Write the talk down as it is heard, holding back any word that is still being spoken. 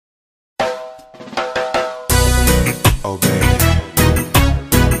Oh baby,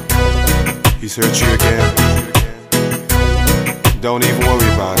 he's hurt you again. Don't even worry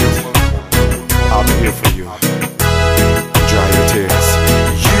about it. I'll be here for you. Dry your tears.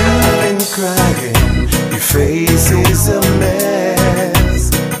 You've been crying, your face is a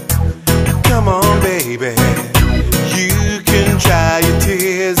mess. Come on baby, you can dry your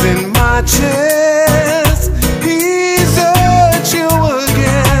tears in my chest. He's hurt you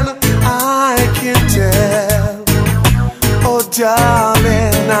again, I can tell. Oh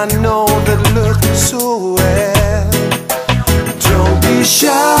darling, I know that look so well. Don't be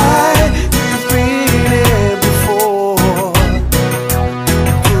shy, you've been here before.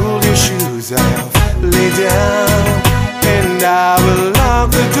 Pull your shoes off, lay down, and I will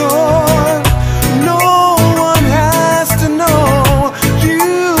lock the door. No one has to know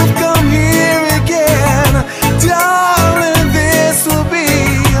you've come here again. Darling, this will be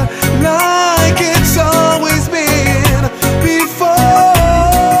like it's always been before.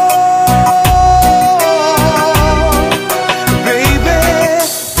 Baby,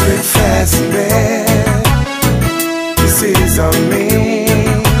 breakfast in bed, kisses on me.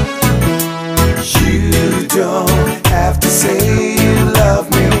 You don't have to say you love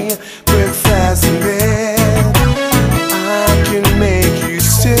me. Breakfast in bed, I can make you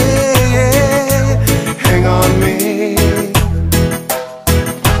stay. Hang on me.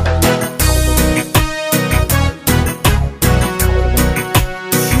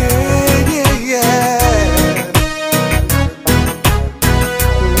 Yeah, yeah, yeah.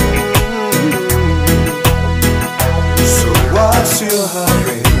 So what's your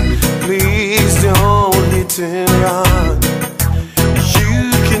hurry? Please don't hit and run.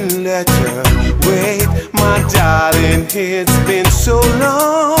 You can let her wait, my darling. It's been so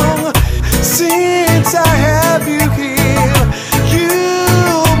long since I have you here.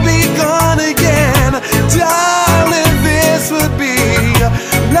 You'll be gone again, darling. This would be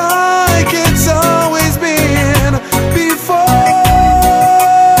like it's always been before.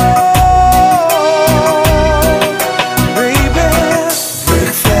 Baby,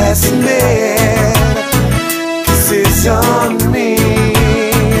 breakfast in bed, kisses on me.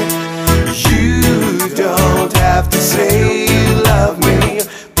 You don't have to say you love me.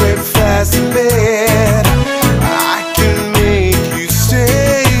 Breakfast in bed, I can make you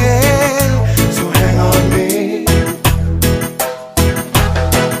stay. So hang on me.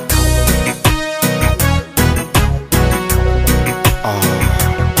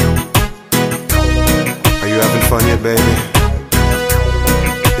 Are you having fun yet, baby?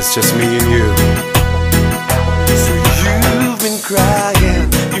 It's just me and you.